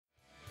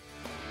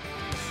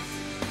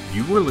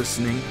You are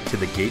listening to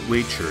the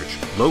Gateway Church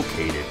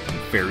located in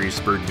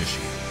Ferrysburg,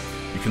 Michigan.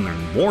 You can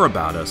learn more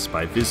about us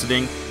by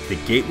visiting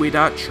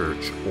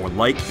thegateway.church or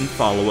like and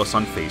follow us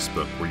on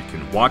Facebook, where you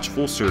can watch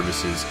full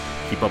services,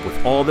 keep up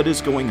with all that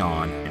is going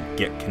on, and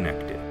get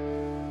connected.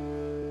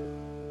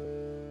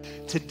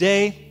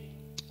 Today,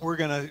 we're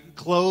going to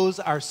close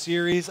our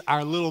series,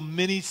 our little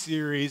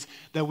mini-series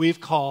that we've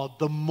called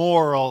The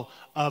Moral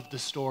of the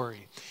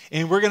Story.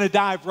 And we're going to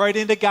dive right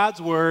into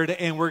God's Word,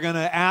 and we're going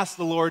to ask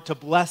the Lord to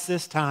bless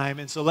this time.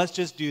 And so let's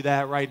just do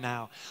that right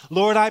now.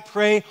 Lord, I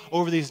pray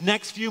over these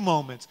next few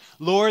moments,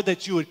 Lord,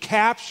 that you would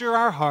capture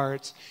our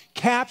hearts,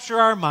 capture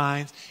our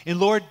minds, and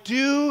Lord,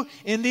 do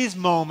in these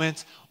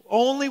moments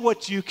only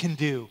what you can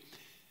do.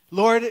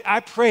 Lord,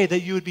 I pray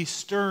that you would be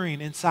stirring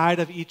inside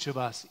of each of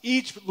us,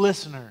 each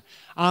listener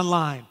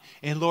online.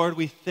 And Lord,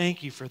 we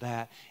thank you for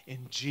that. In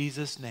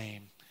Jesus'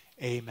 name,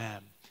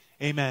 amen.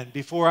 Amen.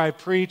 Before I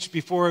preach,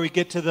 before we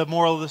get to the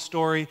moral of the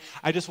story,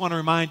 I just want to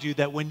remind you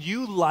that when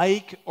you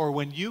like or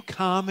when you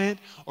comment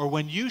or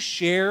when you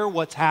share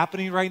what's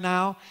happening right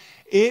now,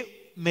 it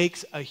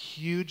makes a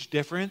huge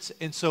difference.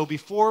 And so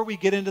before we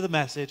get into the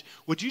message,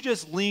 would you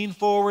just lean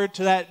forward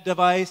to that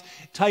device,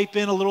 type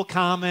in a little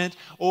comment,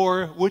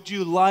 or would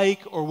you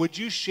like or would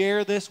you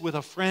share this with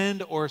a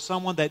friend or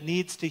someone that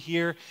needs to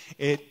hear?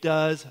 It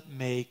does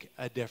make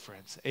a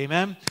difference.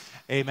 Amen?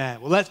 Amen.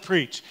 Well, let's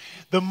preach.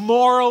 The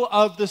moral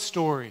of the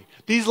story.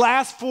 These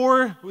last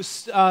four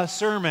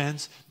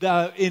sermons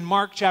in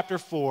Mark chapter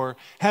 4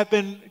 have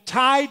been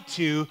tied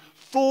to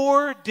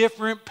four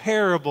different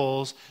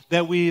parables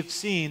that we've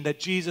seen that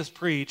Jesus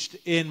preached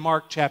in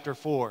Mark chapter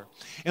 4.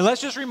 And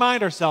let's just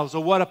remind ourselves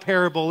of what a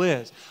parable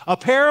is. A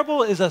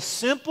parable is a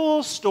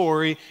simple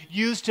story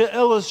used to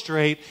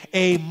illustrate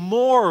a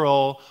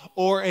moral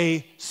or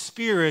a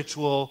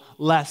spiritual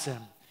lesson.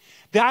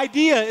 The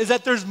idea is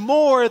that there's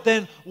more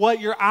than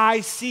what your eye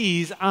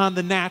sees on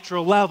the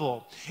natural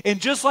level. And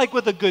just like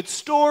with a good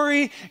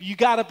story, you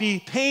got to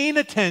be paying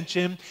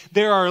attention.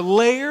 There are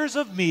layers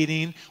of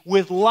meaning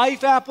with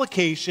life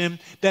application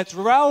that's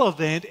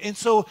relevant. And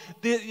so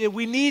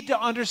we need to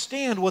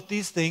understand what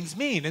these things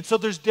mean. And so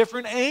there's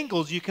different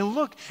angles you can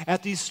look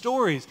at these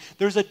stories.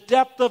 There's a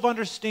depth of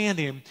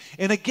understanding.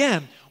 And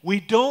again, we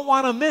don't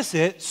want to miss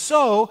it,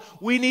 so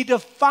we need to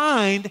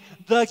find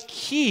the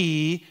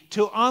key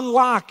to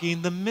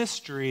unlocking the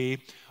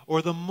mystery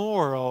or the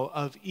moral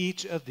of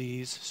each of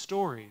these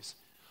stories.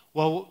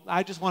 Well,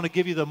 I just want to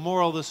give you the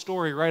moral of the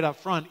story right up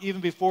front,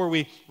 even before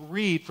we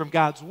read from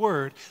God's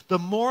Word. The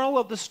moral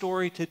of the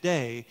story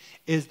today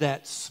is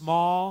that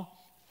small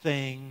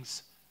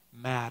things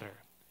matter.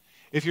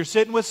 If you're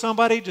sitting with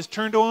somebody, just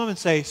turn to them and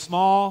say,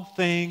 small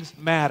things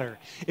matter.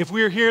 If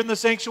we were here in the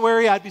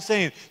sanctuary, I'd be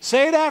saying,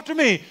 say it after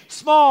me,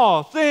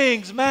 small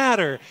things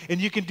matter. And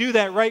you can do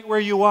that right where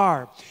you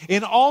are.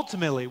 And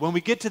ultimately, when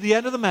we get to the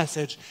end of the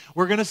message,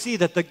 we're going to see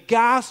that the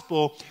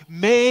gospel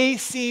may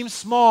seem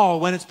small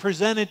when it's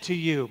presented to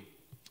you.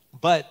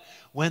 But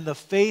when the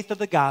faith of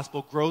the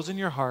gospel grows in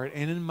your heart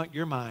and in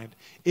your mind,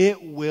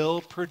 it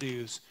will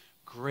produce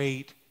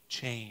great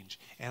change.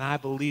 And I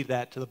believe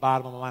that to the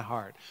bottom of my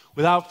heart.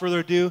 Without further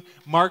ado,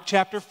 Mark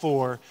chapter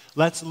 4,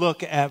 let's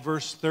look at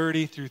verse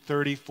 30 through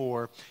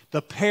 34,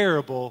 the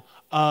parable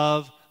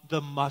of the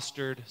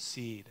mustard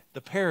seed. The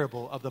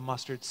parable of the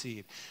mustard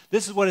seed.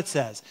 This is what it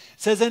says.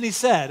 It says, and he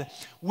said,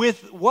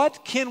 with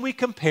what can we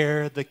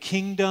compare the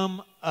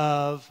kingdom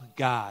of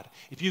God?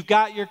 If you've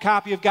got your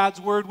copy of God's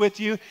Word with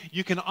you,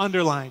 you can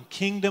underline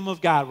kingdom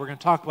of God. We're going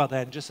to talk about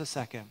that in just a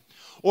second.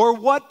 Or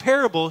what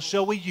parable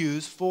shall we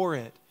use for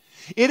it?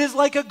 It is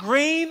like a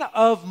grain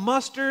of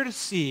mustard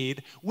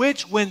seed,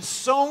 which when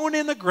sown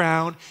in the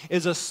ground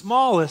is the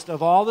smallest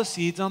of all the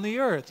seeds on the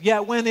earth.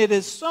 Yet when it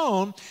is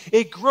sown,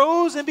 it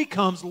grows and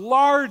becomes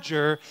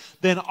larger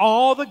than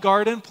all the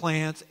garden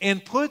plants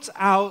and puts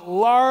out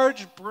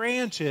large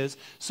branches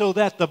so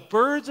that the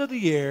birds of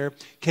the air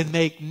can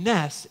make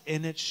nests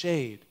in its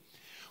shade.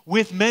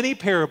 With many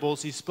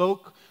parables he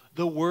spoke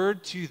the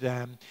word to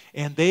them,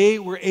 and they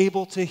were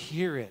able to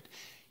hear it.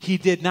 He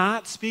did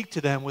not speak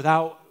to them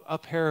without a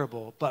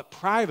parable, but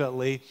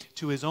privately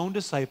to his own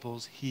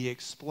disciples he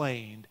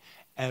explained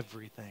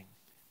everything.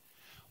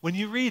 When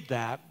you read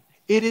that,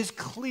 it is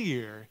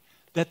clear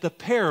that the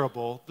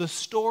parable, the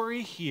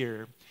story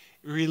here,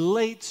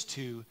 relates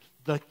to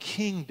the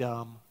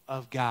kingdom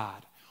of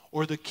God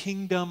or the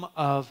kingdom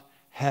of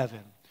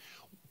heaven.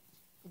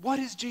 What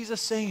is Jesus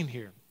saying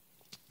here?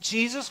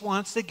 Jesus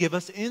wants to give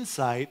us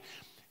insight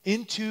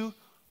into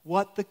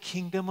what the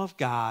kingdom of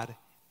God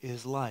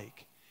is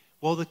like.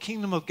 Well, the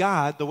kingdom of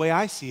God, the way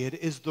I see it,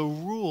 is the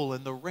rule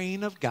and the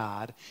reign of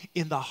God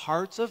in the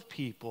hearts of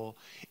people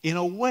in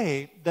a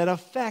way that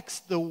affects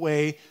the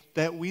way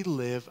that we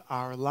live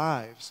our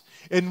lives.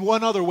 And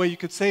one other way you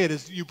could say it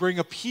is you bring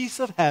a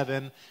piece of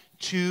heaven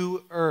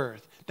to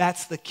earth.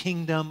 That's the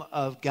kingdom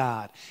of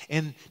God.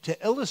 And to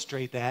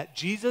illustrate that,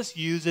 Jesus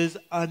uses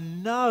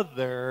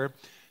another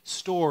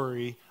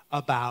story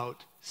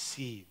about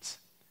seeds.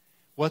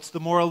 What's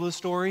the moral of the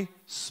story?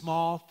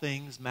 Small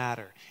things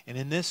matter. And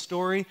in this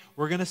story,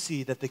 we're going to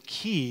see that the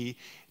key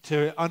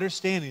to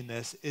understanding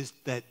this is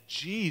that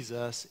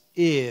Jesus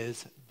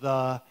is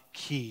the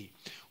key.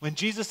 When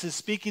Jesus is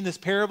speaking this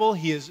parable,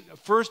 he is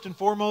first and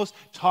foremost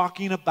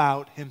talking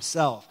about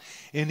himself.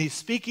 And he's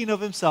speaking of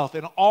himself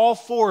in all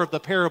four of the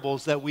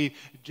parables that we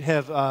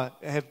have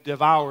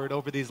devoured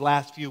over these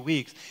last few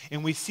weeks.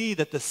 And we see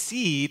that the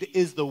seed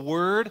is the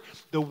Word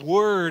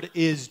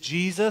is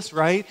Jesus,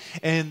 right?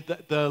 And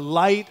the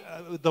light,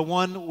 the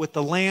one with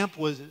the lamp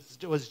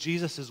was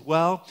Jesus as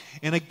well.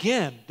 And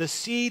again, the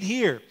seed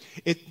here,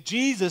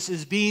 Jesus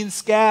is being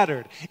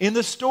scattered. In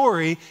the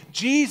story,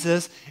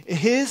 Jesus,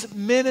 his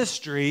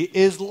ministry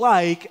is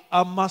like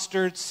a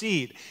mustard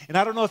seed. And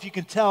I don't know if you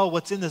can tell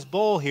what's in this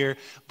bowl here,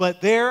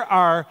 but there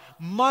are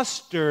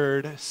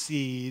mustard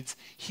seeds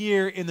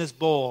here in this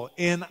bowl.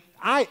 And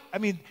I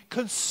mean,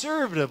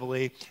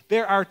 conservatively,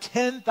 there are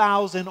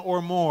 10,000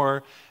 or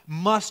more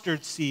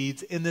mustard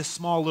seeds in this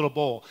small little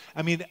bowl.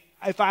 I mean,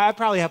 I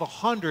probably have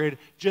 100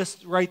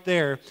 just right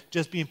there,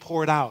 just being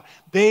poured out.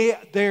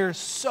 They're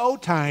so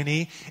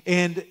tiny,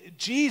 and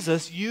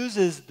Jesus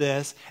uses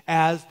this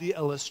as the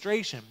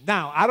illustration.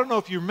 Now, I don't know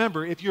if you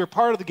remember, if you're a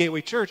part of the Gateway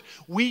Church,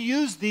 we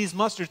use these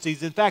mustard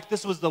seeds. In fact,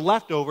 this was the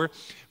leftover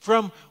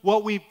from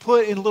what we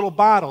put in little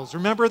bottles.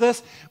 Remember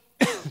this?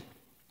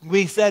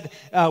 We said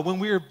when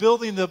we were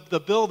building the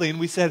building,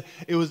 we said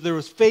there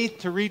was faith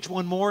to reach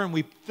one more, and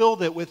we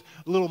filled it with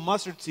little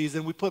mustard seeds,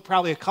 and we put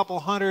probably a couple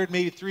hundred,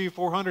 maybe 300 or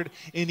 400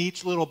 in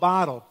each little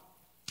bottle.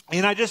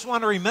 And I just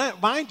want to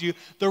remind you,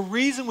 the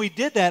reason we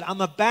did that on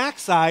the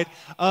backside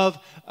of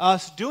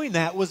us doing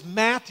that was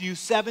Matthew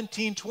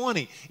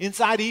 17:20.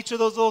 Inside each of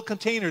those little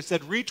containers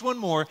said, reach one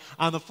more.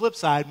 On the flip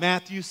side,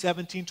 Matthew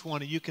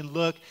 17:20. You can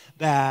look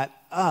that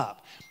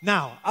up.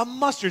 Now, a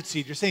mustard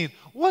seed. You're saying,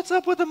 what's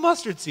up with a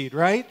mustard seed,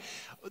 right?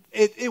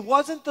 It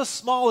wasn't the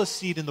smallest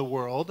seed in the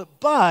world,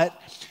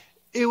 but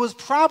it was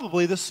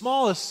probably the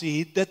smallest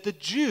seed that the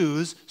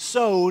Jews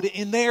sowed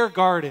in their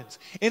gardens.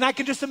 And I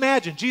can just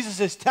imagine, Jesus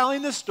is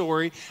telling this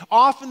story.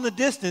 Off in the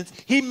distance,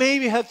 he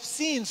maybe have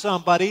seen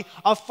somebody,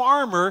 a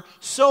farmer,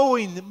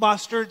 sowing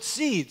mustard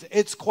seeds.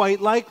 It's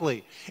quite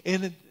likely.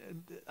 And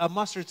a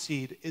mustard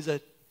seed is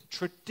a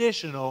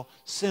traditional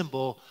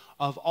symbol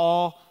of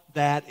all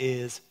that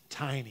is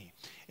tiny.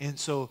 And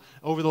so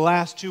over the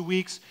last 2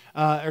 weeks,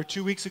 or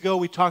 2 weeks ago,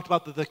 we talked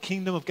about that the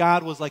kingdom of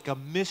God was like a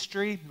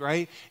mystery,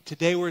 right?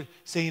 Today we're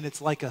saying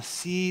it's like a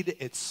seed,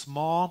 it's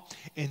small,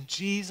 and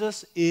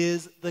Jesus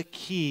is the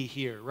key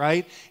here,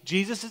 right?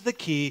 Jesus is the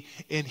key,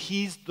 and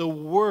he's the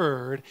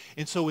Word,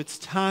 and so it's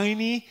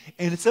tiny,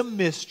 and it's a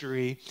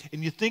mystery,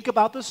 and you think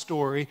about the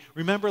story.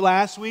 Remember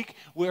last week,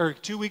 or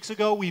 2 weeks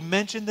ago, we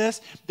mentioned this,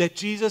 that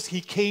Jesus,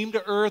 he came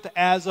to earth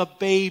as a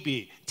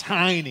baby,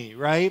 tiny,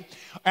 right?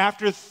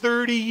 After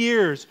 30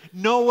 years,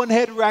 no one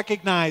had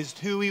recognized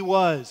who he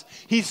was.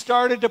 He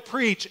started to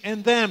preach,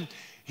 and then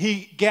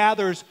he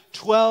gathers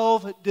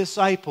 12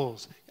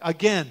 disciples.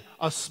 Again,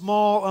 a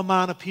small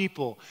amount of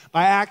people.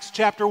 By Acts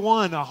chapter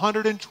 1,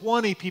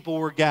 120 people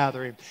were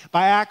gathering.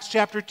 By Acts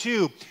chapter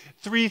 2,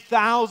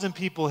 3,000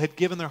 people had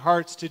given their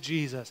hearts to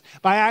Jesus.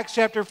 By Acts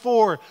chapter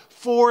 4,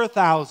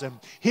 4,000.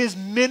 His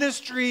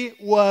ministry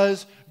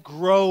was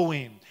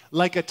growing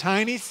like a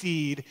tiny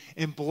seed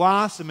and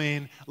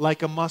blossoming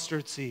like a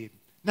mustard seed.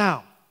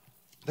 Now,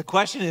 the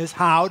question is,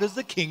 how does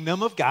the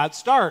kingdom of God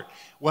start?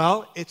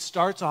 Well, it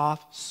starts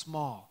off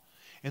small.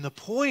 And the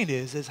point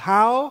is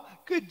how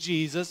could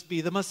Jesus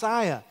be the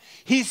Messiah?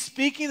 He's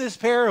speaking this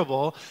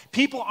parable.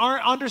 People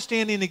aren't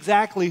understanding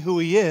exactly who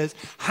he is.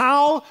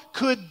 How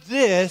could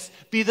this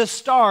be the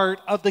start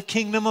of the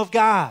kingdom of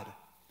God?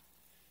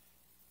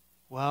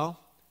 Well,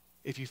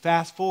 if you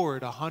fast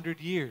forward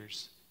 100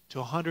 years to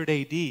 100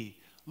 AD,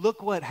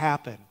 look what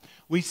happened.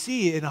 We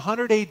see in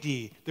 100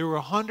 AD, there were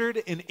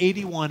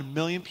 181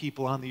 million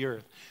people on the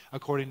earth,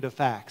 according to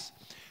facts.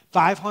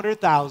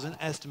 500,000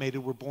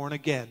 estimated were born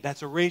again.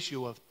 That's a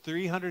ratio of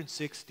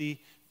 360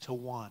 to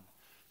 1.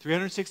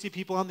 360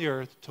 people on the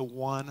earth to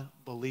one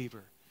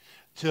believer.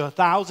 To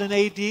 1000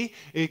 AD,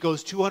 it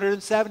goes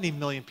 270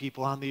 million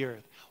people on the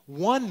earth.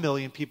 1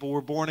 million people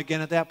were born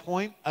again at that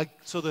point,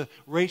 so the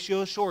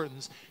ratio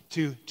shortens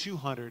to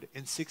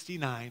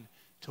 269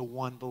 to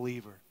one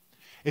believer.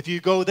 If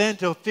you go then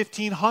to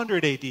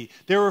 1500 AD,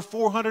 there were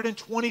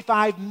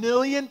 425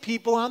 million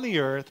people on the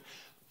earth.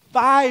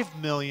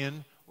 5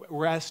 million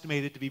were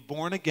estimated to be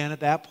born again at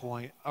that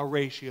point, a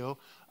ratio,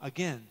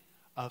 again,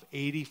 of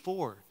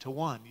 84 to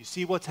 1. You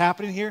see what's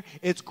happening here?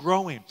 It's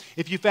growing.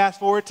 If you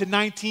fast forward to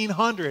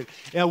 1900,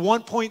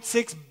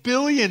 1.6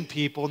 billion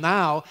people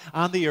now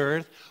on the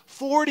earth,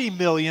 40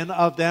 million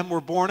of them were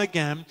born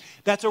again.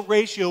 That's a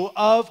ratio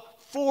of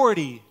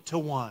 40 to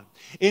 1.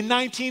 In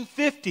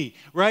 1950,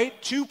 right,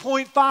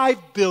 2.5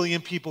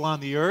 billion people on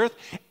the earth,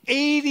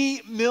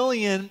 80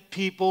 million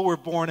people were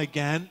born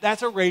again.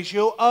 That's a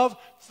ratio of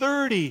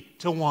 30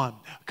 to 1.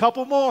 A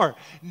couple more.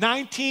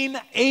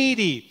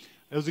 1980,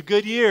 it was a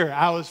good year.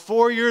 I was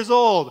 4 years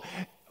old.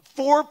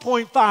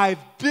 4.5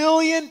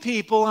 billion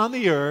people on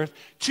the earth,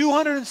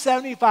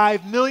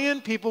 275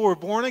 million people were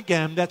born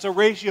again. That's a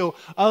ratio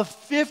of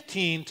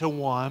 15 to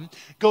 1.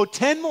 Go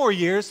 10 more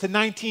years to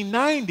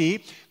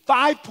 1990,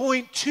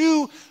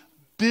 5.2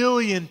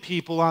 billion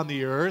people on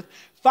the earth,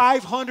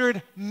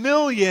 500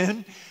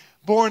 million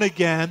born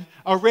again,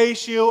 a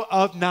ratio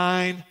of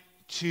 9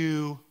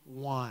 to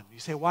 1. You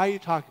say, why are you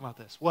talking about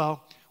this?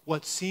 Well,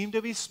 what seemed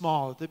to be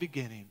small at the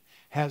beginning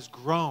has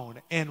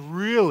grown, and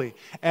really,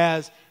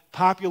 as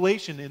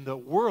population in the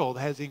world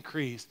has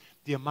increased,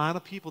 the amount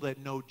of people that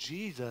know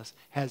Jesus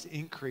has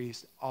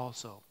increased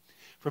also.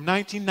 From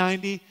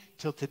 1990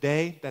 till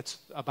today, that's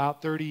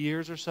about 30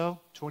 years or so,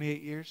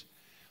 28 years,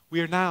 we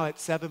are now at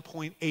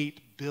 7.8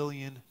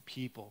 billion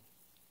people.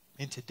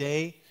 And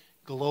today,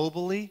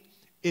 globally,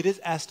 it is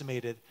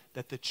estimated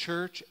that the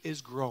church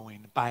is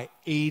growing by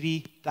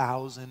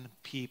 80,000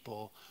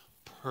 people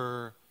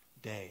per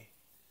day.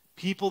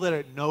 People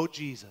that know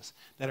Jesus,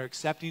 that are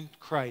accepting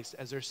Christ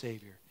as their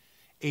Savior.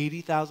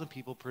 80,000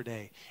 people per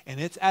day. And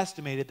it's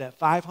estimated that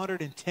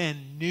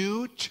 510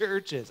 new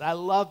churches, I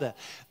love that,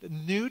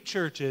 new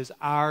churches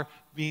are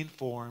being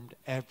formed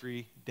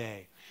every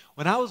day.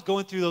 When I was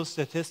going through those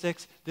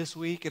statistics this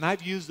week, and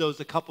I've used those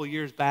a couple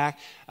years back,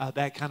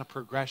 that kind of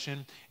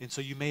progression, and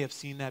so you may have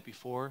seen that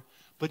before.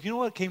 But you know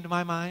what came to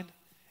my mind?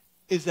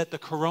 Is that the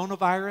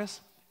coronavirus,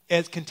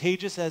 as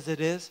contagious as it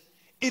is,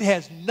 it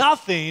has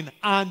nothing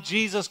on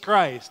Jesus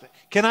Christ.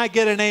 Can I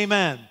get an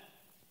amen?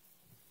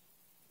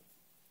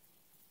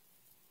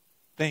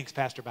 Thanks,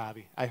 Pastor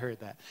Bobby. I heard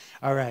that.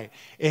 All right.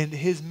 And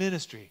his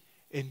ministry.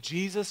 And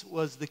Jesus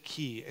was the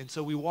key. And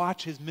so we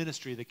watch his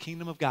ministry, the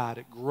kingdom of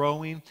God,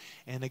 growing.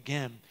 And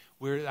again,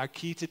 our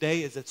key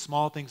today is that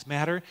small things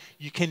matter.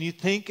 Can you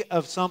think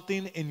of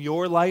something in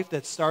your life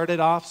that started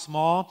off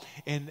small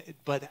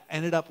but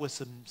ended up with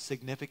some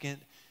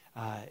significant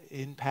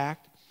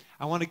impact?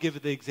 I want to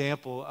give the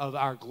example of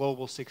our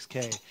Global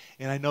 6K.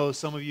 And I know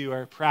some of you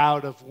are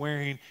proud of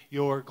wearing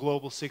your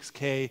Global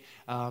 6K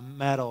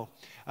medal.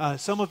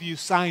 Some of you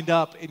signed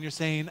up and you're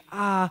saying,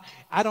 I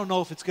don't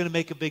know if it's going to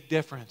make a big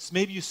difference.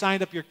 Maybe you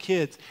signed up your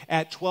kids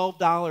at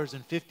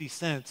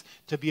 $12.50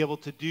 to be able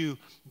to do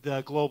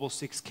the Global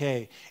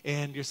 6K.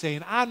 And you're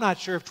saying, I'm not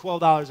sure if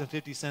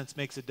 $12.50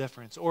 makes a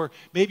difference. Or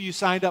maybe you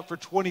signed up for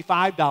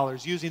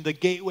 $25 using the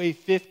Gateway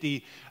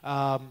 50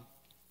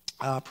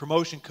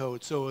 promotion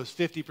code, so it was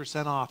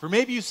 50% off. Or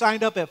maybe you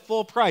signed up at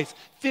full price,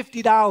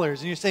 $50,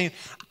 and you're saying,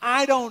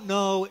 I don't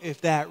know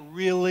if that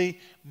really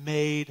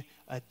made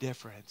a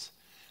difference.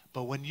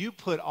 But when you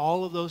put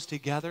all of those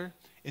together,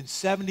 and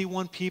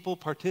 71 people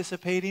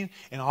participating,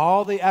 and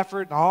all the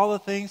effort and all the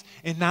things,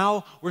 and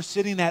now we're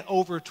sitting at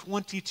over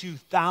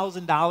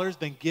 $22,000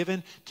 been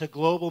given to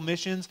global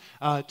missions,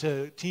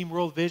 to Team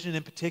World Vision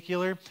in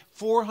particular.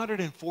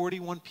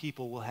 441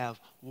 people will have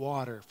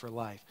water for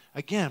life.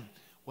 Again,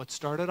 what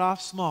started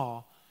off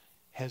small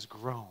has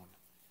grown.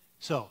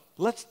 So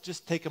let's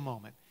just take a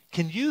moment.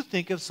 Can you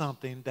think of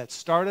something that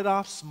started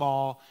off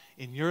small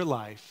in your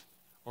life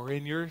or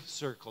in your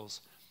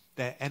circles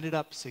that ended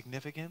up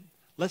significant?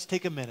 Let's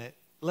take a minute.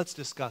 Let's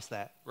discuss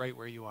that right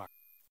where you are.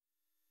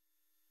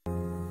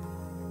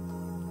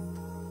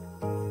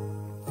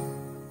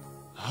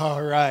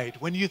 All right.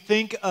 When you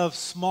think of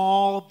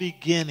small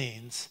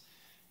beginnings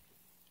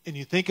and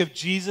you think of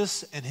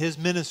Jesus and his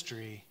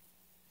ministry,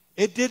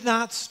 it did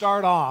not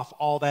start off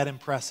all that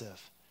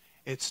impressive.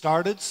 It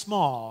started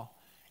small,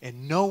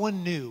 and no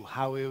one knew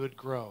how it would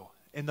grow.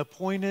 And the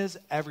point is,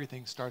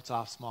 everything starts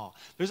off small.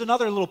 There's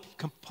another little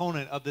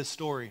component of this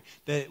story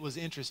that was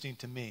interesting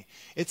to me.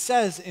 It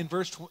says in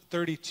verse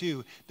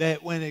 32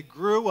 that when it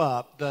grew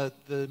up, the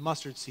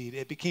mustard seed,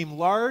 it became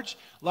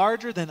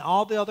larger than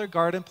all the other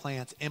garden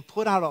plants and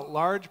put out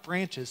large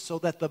branches so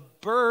that the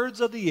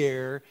birds of the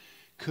air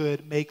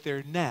could make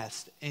their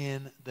nest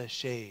in the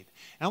shade.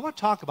 And I want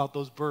to talk about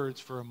those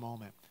birds for a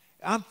moment.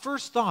 On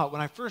first thought, when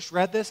I first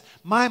read this,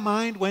 my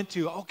mind went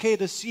to, okay,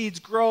 the seeds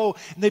grow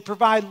and they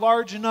provide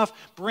large enough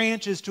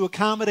branches to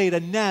accommodate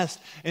a nest,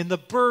 and the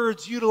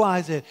birds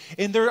utilize it.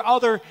 And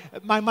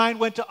my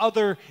mind went to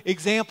other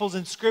examples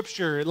in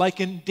Scripture, like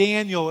in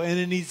Daniel and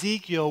in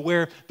Ezekiel,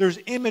 where there's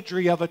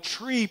imagery of a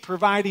tree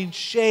providing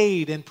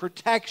shade and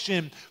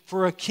protection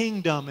for a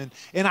kingdom.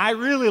 And I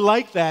really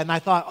liked that, and I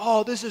thought,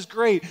 oh, this is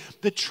great.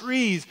 The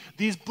trees,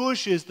 these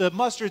bushes, the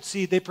mustard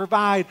seed, they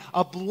provide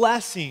a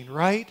blessing,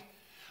 right?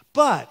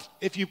 But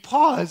if you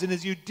pause and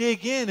as you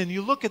dig in and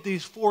you look at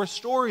these four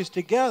stories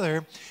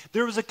together,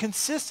 there was a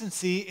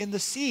consistency in the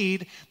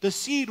seed. The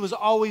seed was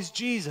always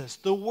Jesus,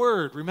 the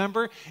Word,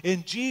 remember?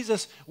 And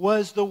Jesus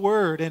was the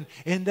Word,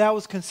 and that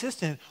was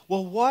consistent.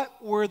 Well, what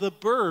were the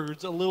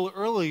birds a little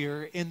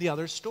earlier in the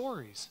other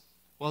stories?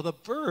 Well, the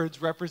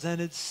birds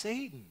represented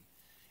Satan.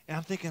 And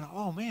I'm thinking,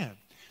 oh man,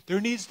 there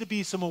needs to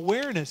be some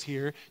awareness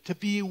here to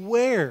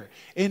beware.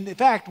 And in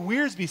fact,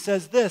 Wiersbe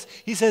says this.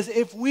 He says,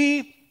 if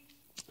we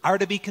are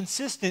to be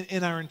consistent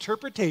in our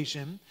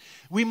interpretation,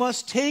 we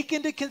must take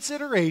into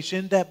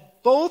consideration that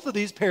both of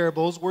these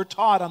parables were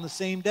taught on the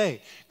same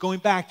day, going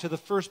back to the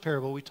first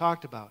parable we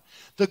talked about.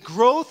 The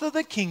growth of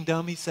the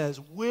kingdom, he says,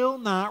 will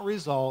not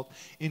result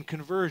in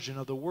conversion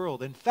of the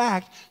world. In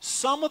fact,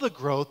 some of the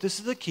growth, this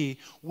is the key,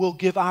 will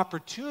give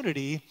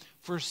opportunity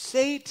for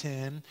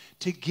Satan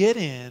to get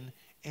in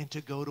and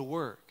to go to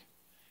work.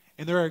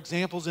 And there are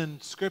examples in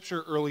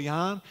Scripture early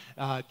on.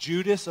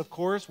 Judas, of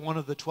course, one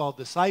of the 12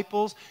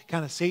 disciples,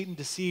 kind of Satan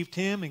deceived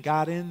him and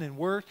got in and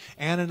worked.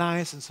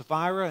 Ananias and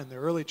Sapphira in the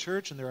early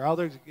church, and there are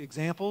other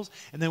examples.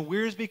 And then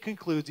Wiersbe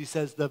concludes, he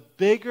says, the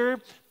bigger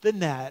the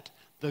net,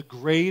 the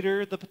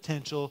greater the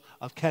potential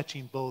of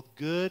catching both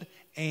good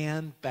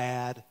and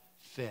bad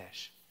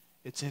fish.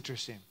 It's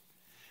interesting.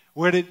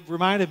 What it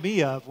reminded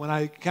me of when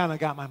I kind of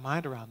got my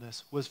mind around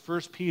this was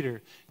 1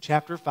 Peter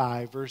chapter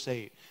 5, verse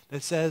 8,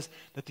 that says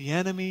that the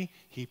enemy,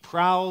 he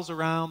prowls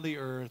around the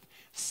earth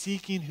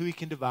seeking who he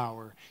can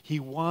devour. He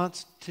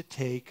wants to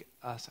take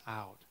us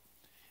out.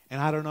 And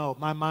I don't know,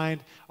 my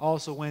mind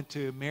also went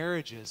to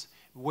marriages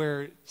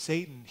where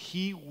Satan,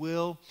 he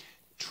will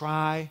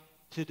try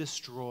to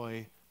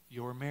destroy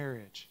your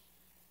marriage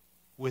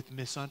with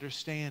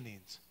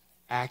misunderstandings,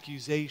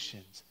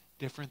 accusations,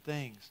 different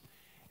things.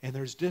 And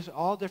there's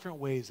all different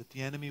ways that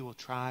the enemy will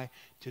try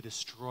to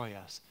destroy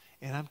us.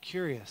 And I'm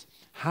curious,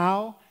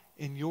 how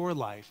in your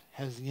life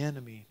has the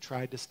enemy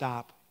tried to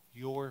stop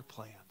your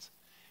plans?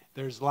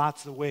 There's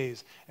lots of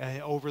ways.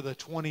 Over the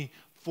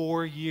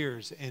 24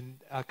 years and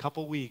a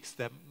couple weeks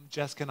that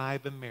Jessica and I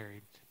have been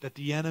married, that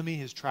the enemy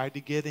has tried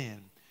to get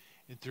in.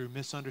 And through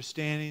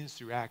misunderstandings,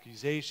 through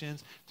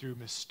accusations, through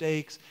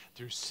mistakes,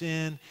 through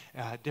sin,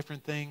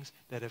 different things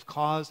that have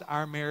caused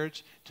our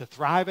marriage to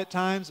thrive at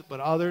times,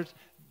 but others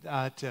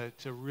to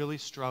really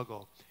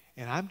struggle.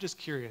 And I'm just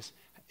curious,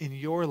 in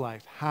your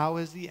life, how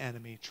has the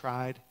enemy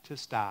tried to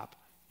stop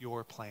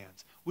your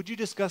plans? Would you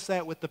discuss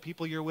that with the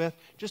people you're with?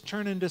 Just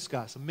turn and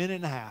discuss, a minute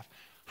and a half.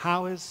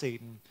 How has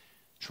Satan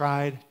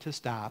tried to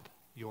stop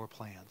your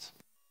plans?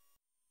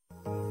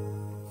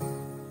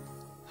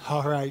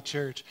 All right,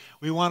 church.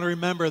 We want to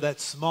remember that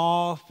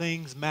small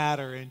things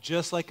matter. And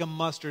just like a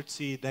mustard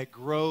seed that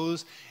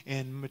grows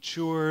and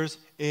matures,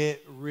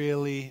 it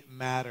really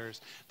matters.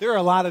 There are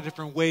a lot of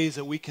different ways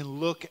that we can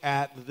look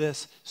at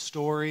this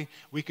story.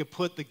 We could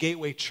put the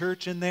Gateway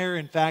Church in there.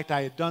 In fact,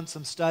 I had done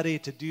some study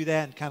to do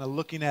that and kind of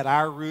looking at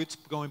our roots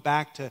going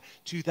back to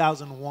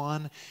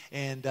 2001.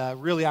 And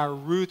really our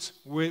roots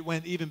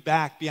went even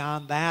back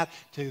beyond that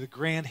to the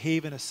Grand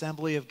Haven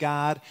Assembly of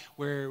God,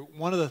 where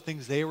one of the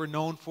things they were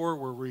known for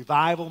were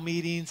revival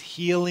meetings,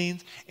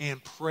 healings,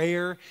 and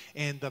prayer.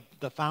 And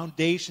the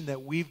foundation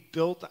that we've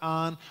built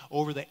on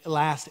over the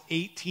last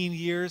 18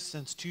 years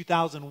since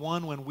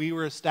 2001 when we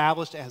were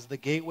established as the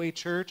Gateway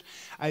Church.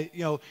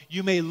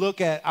 You may look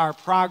at our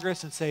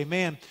progress and say,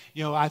 man,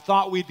 I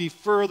thought we'd be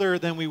further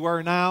than we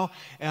were now,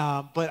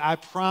 but I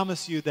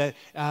promise you that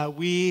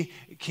we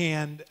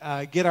can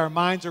get our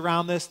minds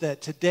around this,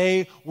 that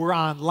today we're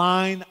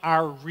online.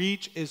 Our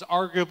reach is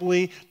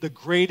arguably the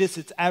greatest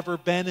it's ever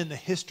been in the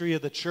history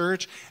of the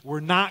church. We're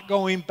not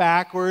going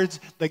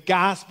backwards. The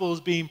gospel is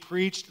being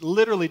preached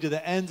literally to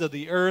the ends of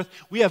the earth.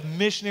 We have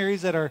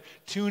missionaries that are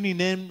tuning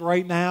in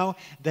right now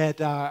that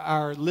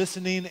are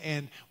listening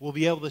and will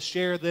be able to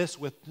share this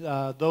with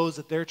those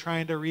that they're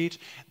trying to reach.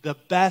 The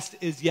best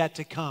is yet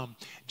to come.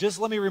 Just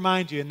let me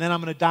remind you, and then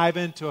I'm going to dive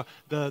into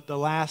the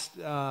last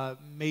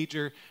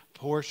major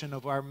portion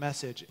of our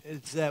message.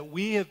 It's that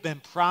we have been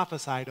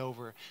prophesied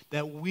over,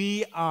 that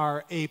we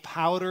are a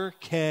powder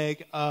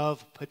keg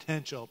of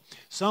potential.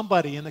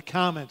 Somebody in the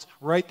comments,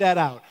 write that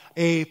out.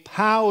 A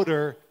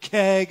powder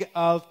keg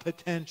of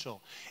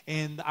potential.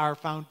 And our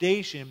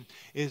foundation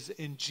is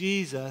in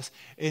Jesus.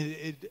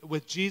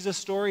 With Jesus'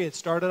 story, it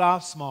started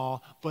off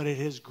small, but it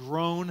has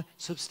grown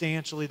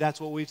substantially. That's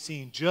what we've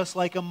seen. Just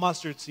like a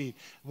mustard seed,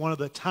 one of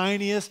the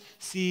tiniest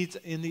seeds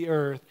in the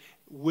earth,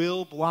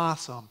 will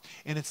blossom.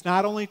 And it's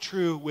not only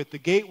true with the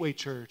Gateway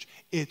Church,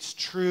 it's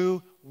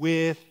true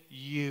with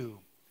you.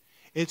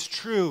 It's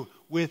true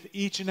with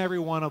each and every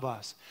one of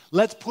us.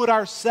 Let's put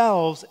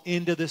ourselves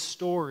into this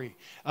story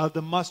of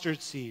the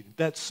mustard seed,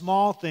 that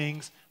small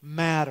things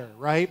matter,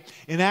 right?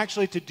 And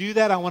actually to do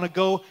that, I want to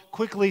go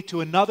quickly to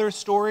another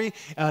story.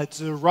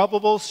 It's a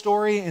Zerubbabel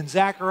story in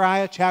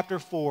Zechariah chapter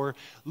 4.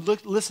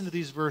 Listen to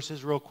these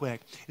verses real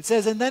quick. It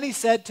says, "And then he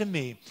said to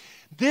me,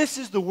 this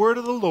is the word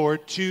of the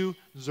Lord to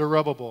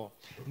Zerubbabel.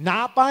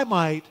 Not by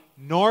might,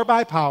 nor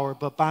by power,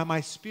 but by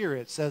my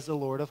spirit, says the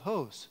Lord of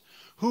hosts.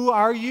 Who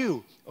are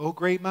you, O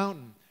great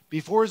mountain?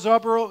 Before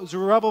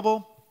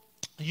Zerubbabel,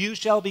 you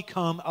shall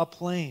become a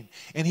plain,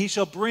 and he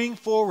shall bring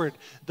forward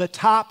the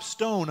top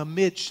stone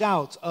amid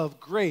shouts of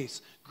grace,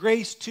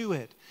 grace to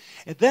it.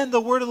 And then the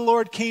word of the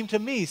Lord came to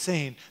me,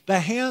 saying, the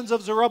hands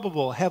of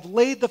Zerubbabel have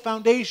laid the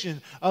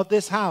foundation of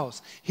this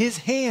house. His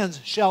hands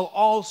shall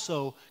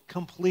also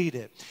complete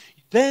it.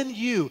 Then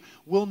you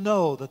will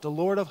know that the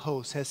Lord of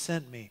hosts has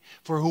sent me.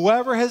 For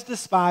whoever has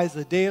despised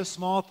the day of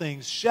small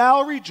things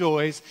shall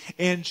rejoice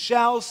and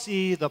shall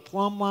see the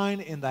plumb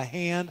line in the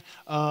hand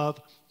of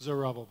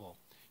Zerubbabel."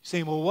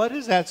 Saying, well, what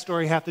does that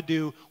story have to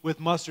do with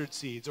mustard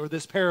seeds or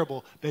this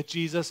parable that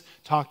Jesus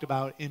talked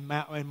about in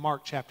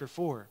Mark chapter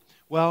 4?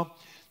 Well,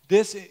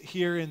 this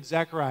here in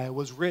Zechariah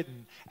was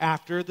written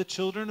after the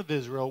children of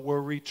Israel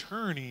were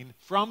returning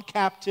from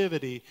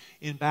captivity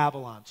in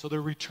Babylon. So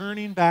they're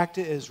returning back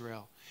to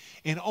Israel.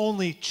 And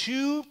only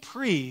 2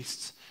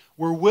 priests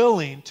were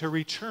willing to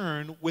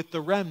return with the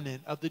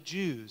remnant of the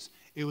Jews.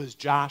 It was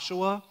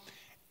Joshua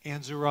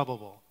and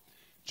Zerubbabel.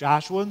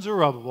 Joshua and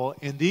Zerubbabel,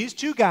 and these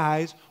 2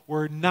 guys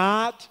were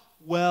not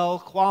well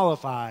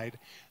qualified.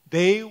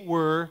 They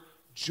were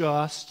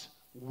just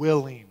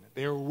willing.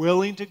 They were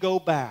willing to go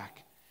back.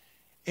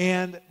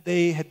 And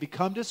they had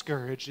become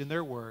discouraged in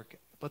their work,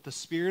 but the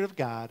Spirit of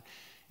God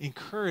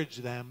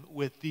encouraged them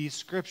with these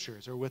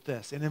scriptures, or with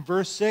this. And in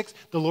verse 6,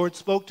 the Lord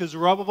spoke to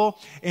Zerubbabel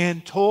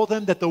and told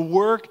him that the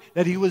work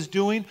that he was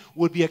doing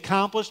would be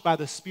accomplished by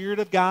the Spirit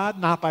of God,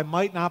 not by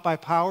might, not by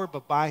power,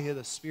 but by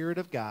the Spirit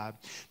of God.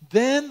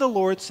 Then the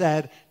Lord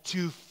said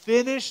to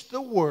finish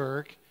the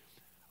work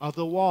of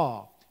the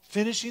wall,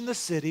 finishing the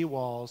city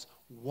walls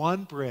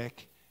 1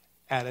 brick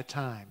at a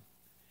time.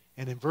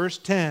 And in verse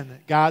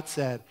 10, God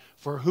said,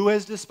 for who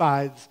has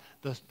despised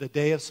the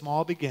day of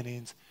small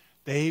beginnings,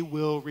 they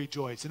will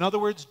rejoice. In other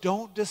words,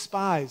 don't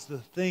despise the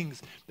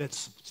things that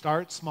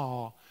start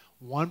small,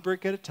 1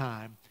 brick at a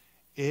time.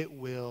 It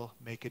will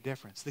make a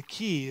difference. The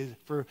key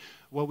for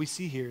what we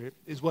see here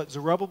is what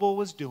Zerubbabel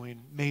was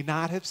doing may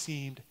not have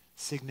seemed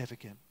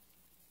significant,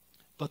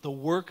 but the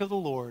work of the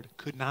Lord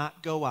could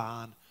not go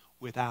on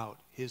without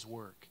his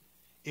work.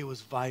 It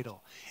was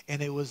vital,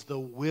 and it was the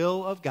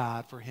will of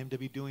God for him to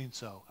be doing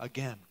so.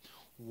 Again,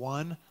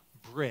 1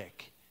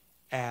 brick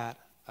at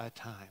a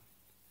time.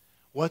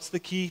 What's the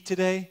key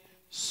today?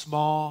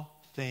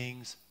 Small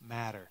things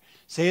matter.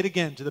 Say it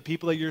again to the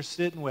people that you're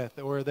sitting with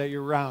or that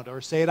you're around, or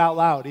say it out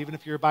loud, even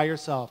if you're by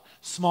yourself.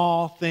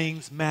 Small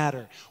things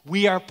matter.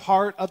 We are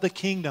part of the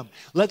kingdom.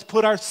 Let's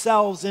put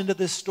ourselves into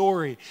this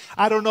story.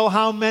 I don't know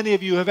how many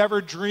of you have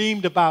ever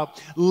dreamed about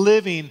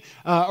living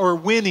or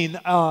winning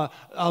a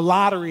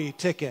lottery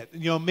ticket.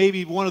 You know,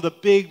 maybe one of the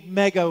big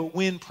mega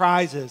win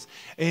prizes.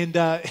 And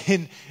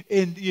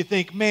you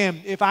think,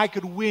 man, if I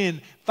could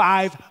win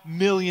 $5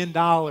 million,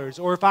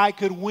 or if I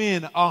could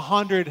win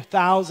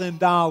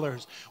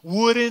 $100,000,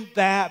 wouldn't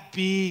that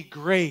be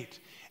great?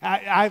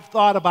 I've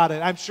thought about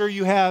it. I'm sure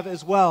you have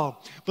as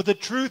well. But the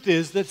truth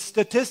is that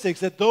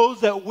statistics, that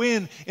those that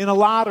win in a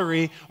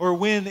lottery or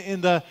win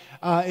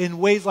in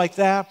ways like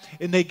that,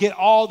 and they get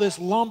all this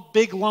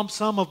big lump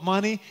sum of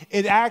money,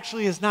 it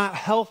actually is not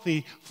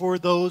healthy for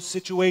those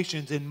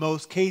situations in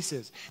most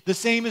cases. The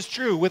same is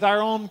true with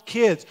our own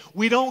kids.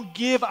 We don't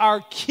give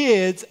our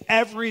kids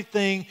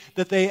everything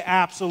that they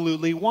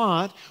absolutely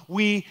want.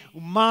 We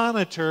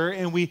monitor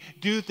and we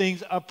do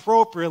things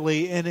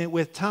appropriately and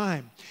with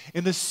time.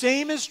 And the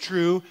same is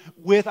true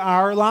with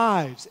our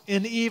lives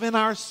and even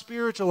our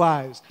spiritual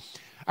lives.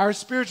 Our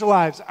spiritual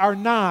lives are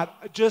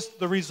not just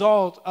the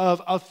result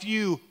of a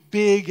few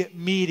big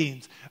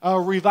meetings, a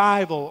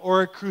revival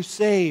or a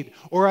crusade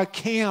or a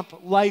camp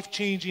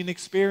life-changing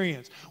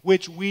experience,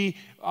 which we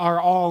are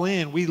all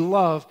in. We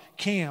love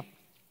camp.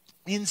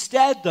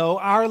 Instead, though,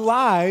 our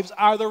lives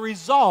are the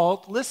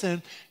result,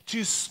 listen,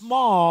 to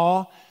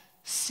small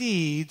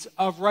seeds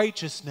of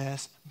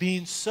righteousness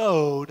being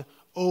sowed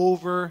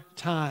over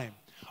time.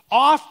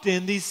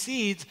 Often these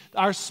seeds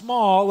are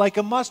small, like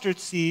a mustard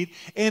seed,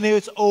 and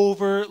it's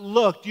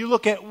overlooked. You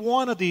look at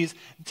one of these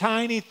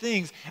tiny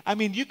things.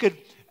 You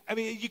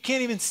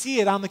can't even see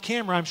it on the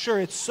camera. I'm sure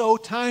it's so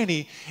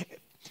tiny,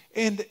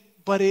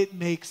 but it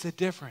makes a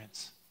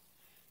difference.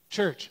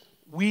 Church,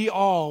 we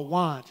all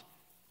want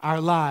our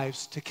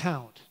lives to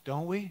count,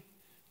 don't we?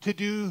 To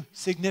do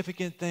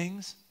significant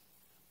things,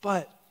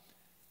 but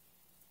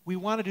we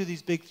want to do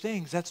these big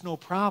things. That's no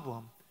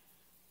problem.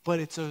 But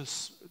it's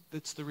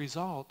the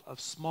result of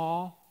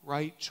small,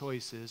 right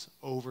choices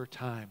over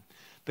time.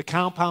 The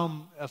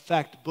Compound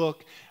Effect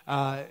book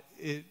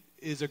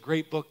is a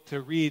great book to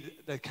read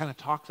that kind of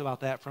talks about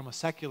that from a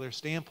secular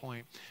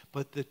standpoint.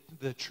 But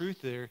the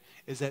truth there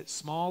is that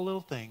small little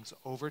things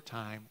over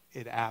time,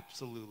 it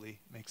absolutely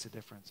makes a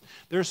difference.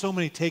 There are so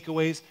many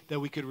takeaways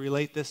that we could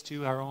relate this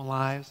to our own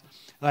lives.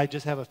 I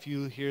just have a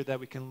few here that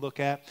we can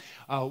look at.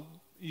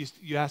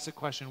 You asked the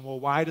question, well,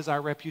 why does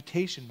our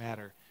reputation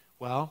matter?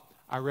 Well,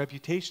 our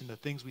reputation, the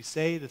things we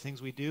say, the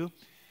things we do,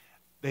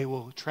 they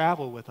will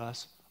travel with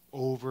us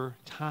over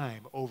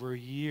time, over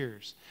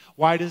years.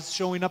 Why does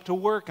showing up to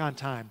work on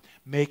time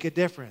make a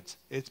difference?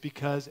 It's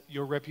because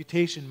your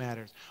reputation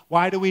matters.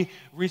 Why do we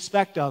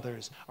respect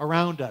others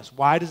around us?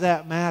 Why does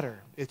that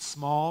matter? It's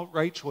small,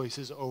 right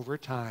choices over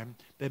time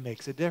that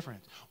makes a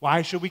difference?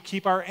 Why should we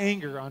keep our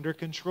anger under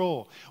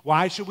control?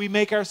 Why should we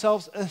make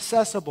ourselves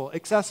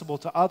accessible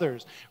to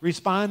others,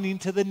 responding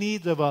to the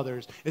needs of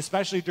others,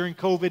 especially during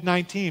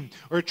COVID-19,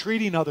 or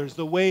treating others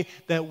the way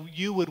that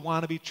you would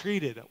want to be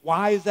treated?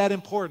 Why is that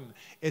important?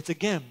 It's,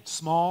 again,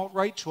 small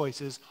right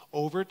choices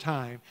over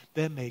time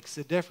that makes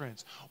a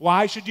difference.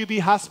 Why should you be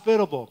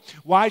hospitable?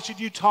 Why should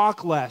you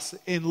talk less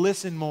and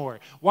listen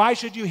more? Why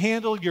should you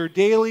handle your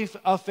daily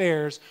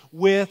affairs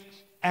with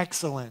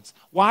excellence?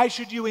 Why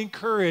should you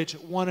encourage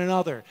one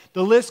another?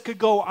 The list could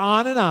go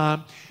on and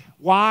on.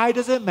 Why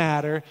does it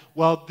matter?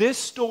 Well, this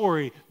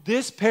story,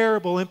 this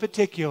parable in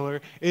particular,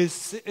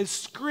 is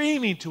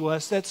screaming to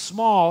us that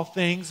small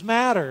things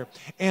matter.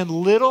 And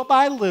little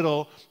by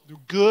little,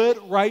 good,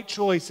 right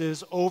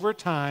choices over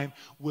time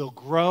will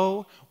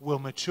grow, will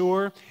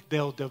mature,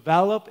 they'll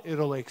develop,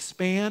 it'll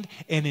expand,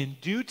 and in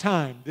due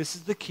time, this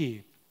is the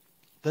key,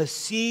 the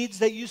seeds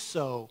that you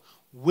sow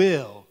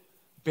will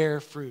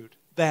bear fruit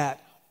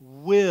that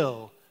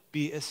will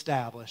be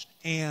established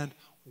and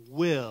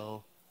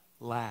will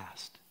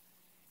last.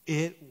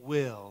 It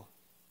will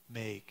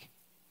make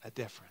a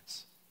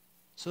difference.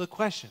 So the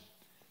question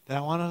that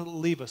I want to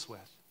leave us with,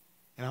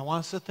 and I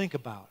want us to think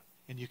about,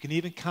 and you can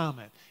even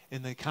comment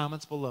in the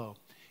comments below,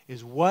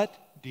 is what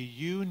do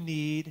you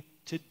need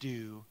to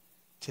do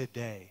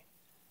today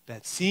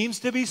that seems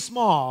to be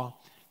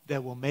small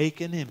that will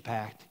make an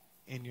impact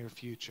in your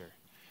future?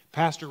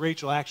 Pastor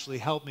Rachel actually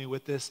helped me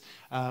with this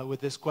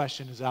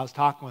question as I was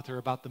talking with her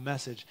about the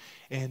message,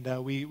 and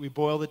we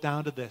boiled it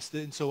down to this.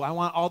 And so I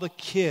want all the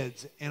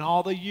kids and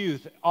all the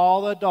youth,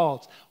 all the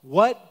adults,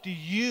 what do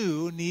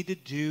you need to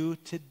do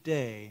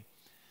today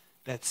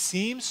that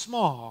seems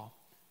small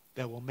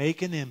that will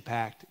make an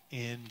impact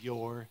in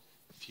your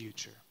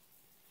future?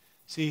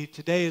 See,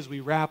 today as we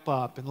wrap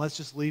up, and let's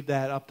just leave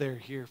that up there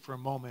here for a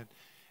moment,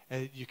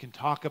 you can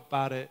talk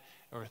about it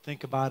or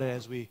think about it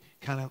as we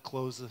kind of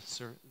close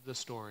the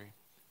story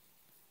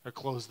or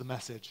close the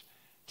message.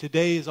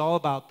 Today is all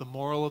about the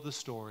moral of the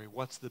story.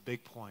 What's the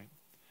big point?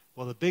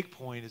 Well, the big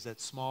point is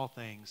that small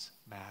things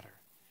matter.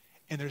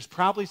 And there's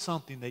probably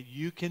something that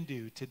you can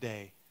do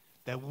today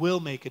that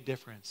will make a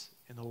difference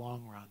in the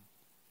long run.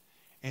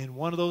 And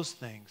one of those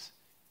things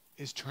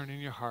is turning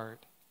your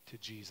heart to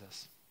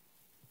Jesus.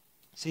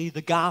 See,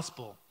 the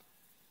gospel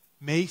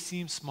may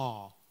seem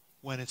small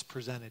when it's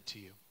presented to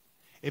you.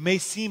 It may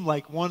seem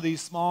like one of these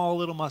small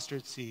little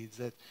mustard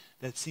seeds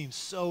that seems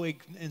so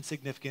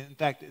insignificant. In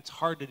fact, it's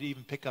hard to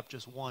even pick up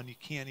just one. You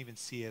can't even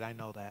see it. I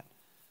know that.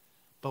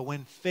 But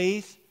when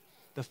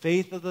the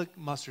faith of the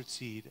mustard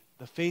seed,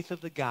 the faith of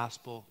the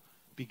gospel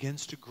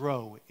begins to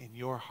grow in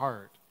your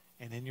heart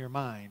and in your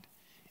mind,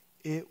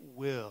 it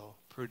will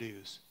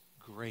produce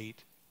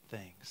great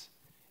things.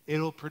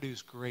 It'll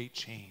produce great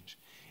change.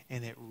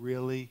 And it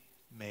really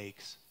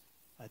makes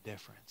a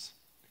difference.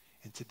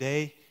 And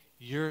today,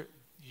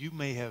 you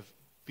may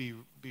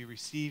be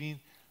receiving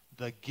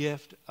the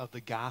gift of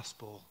the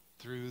gospel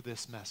through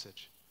this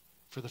message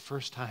for the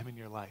first time in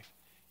your life.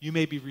 You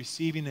may be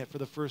receiving it for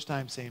the first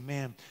time saying,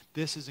 man,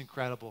 this is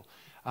incredible.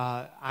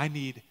 I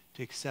need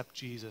to accept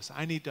Jesus.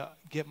 I need to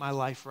get my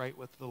life right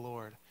with the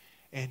Lord.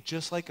 And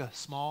just like a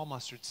small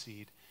mustard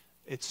seed,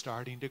 it's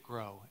starting to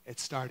grow.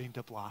 It's starting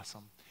to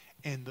blossom.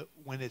 And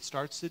when it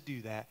starts to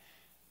do that,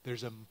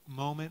 there's a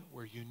moment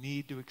where you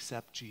need to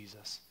accept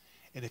Jesus.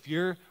 And if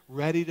you're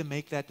ready to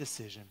make that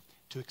decision,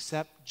 to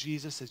accept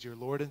Jesus as your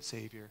Lord and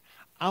Savior,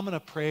 I'm going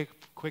to pray a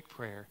quick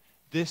prayer.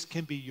 This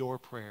can be your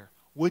prayer.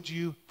 Would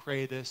you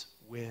pray this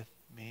with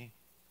me?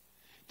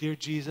 Dear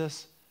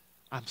Jesus,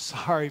 I'm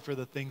sorry for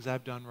the things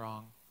I've done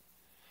wrong.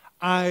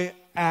 I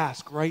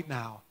ask right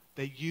now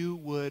that you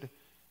would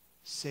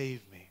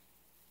save me,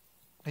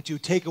 that you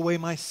would take away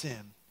my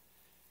sin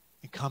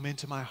and come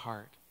into my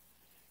heart.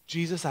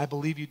 Jesus, I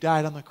believe you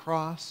died on the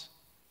cross.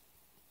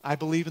 I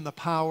believe in the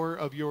power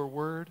of your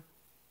word.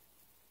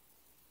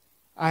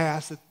 I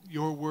ask that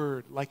your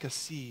word, like a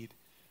seed,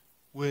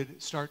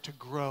 would start to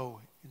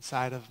grow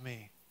inside of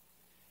me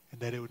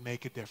and that it would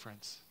make a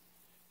difference.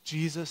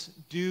 Jesus,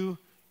 do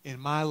in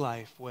my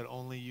life what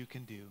only you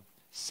can do.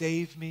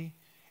 Save me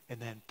and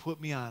then put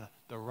me on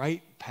the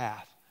right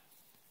path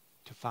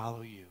to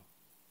follow you.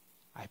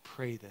 I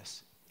pray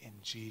this in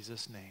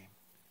Jesus' name.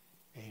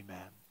 Amen.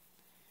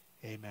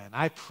 Amen.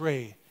 I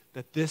pray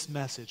that this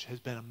message has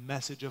been a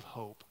message of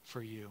hope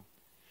for you.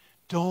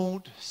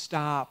 Don't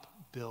stop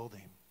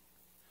building.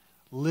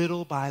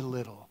 Little by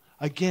little.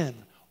 Again,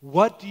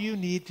 what do you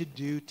need to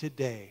do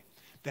today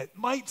that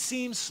might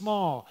seem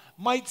small,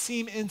 might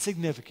seem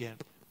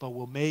insignificant, but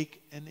will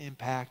make an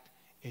impact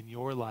in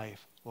your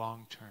life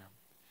long term?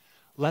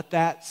 Let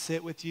that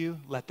sit with you.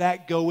 Let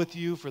that go with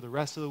you for the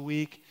rest of the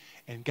week.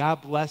 And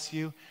God bless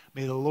you.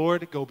 May the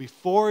Lord go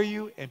before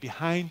you and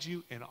behind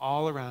you and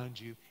all around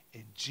you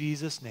in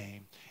Jesus'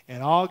 name.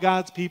 And all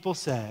God's people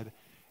said,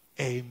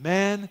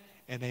 amen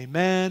and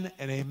amen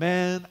and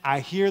amen.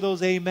 I hear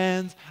those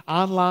amens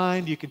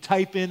online. You can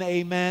type in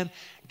amen.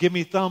 Give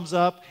me thumbs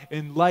up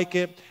and like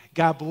it.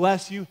 God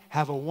bless you.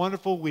 Have a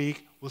wonderful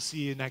week. We'll see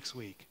you next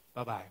week.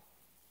 Bye-bye.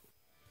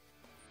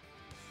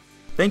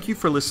 Thank you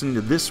for listening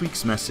to this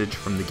week's message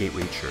from the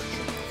Gateway Church.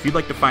 If you'd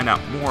like to find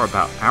out more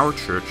about our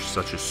church,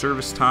 such as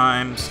service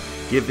times,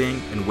 giving,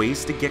 and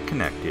ways to get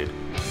connected,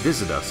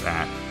 visit us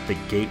at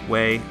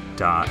thegateway.church.